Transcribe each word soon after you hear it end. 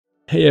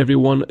Hey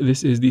everyone,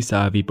 this is the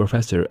Savvy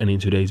Professor, and in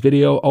today's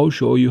video I'll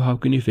show you how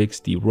can you fix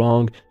the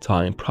wrong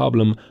time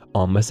problem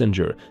on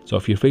Messenger. So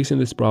if you're facing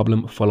this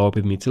problem, follow up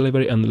with me till the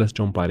very end. Let's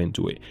jump right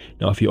into it.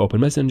 Now if you open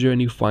Messenger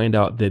and you find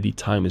out that the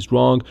time is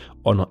wrong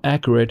or not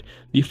accurate,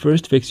 the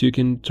first fix you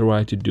can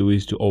try to do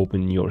is to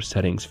open your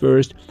settings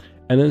first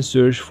and then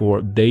search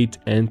for date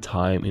and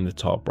time in the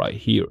top right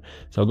here.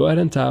 So go ahead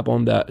and tap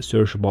on that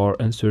search bar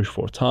and search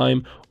for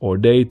time or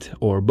date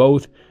or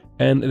both,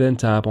 and then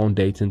tap on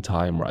date and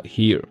time right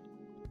here.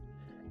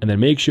 And then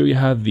make sure you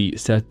have the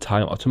set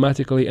time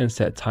automatically and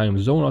set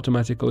time zone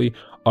automatically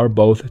are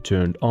both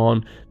turned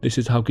on. This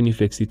is how can you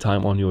fix the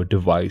time on your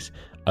device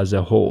as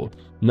a whole.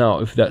 Now,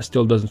 if that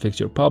still doesn't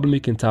fix your problem,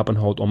 you can tap and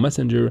hold on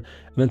Messenger and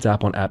then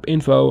tap on app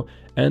info,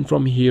 and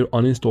from here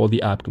uninstall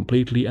the app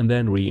completely and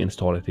then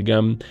reinstall it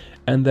again,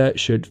 and that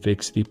should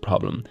fix the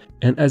problem.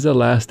 And as a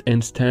last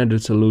and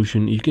standard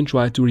solution, you can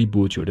try to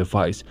reboot your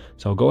device.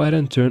 So go ahead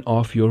and turn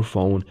off your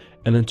phone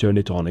and then turn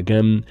it on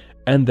again,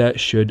 and that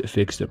should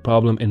fix the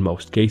problem in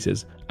most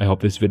cases. I hope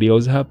this video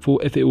is helpful.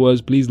 If it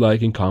was, please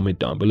like and comment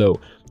down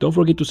below. Don't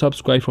forget to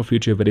subscribe for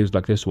future videos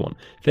like this one.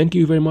 Thank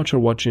you very much for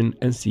watching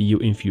and see you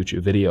in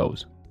future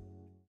videos.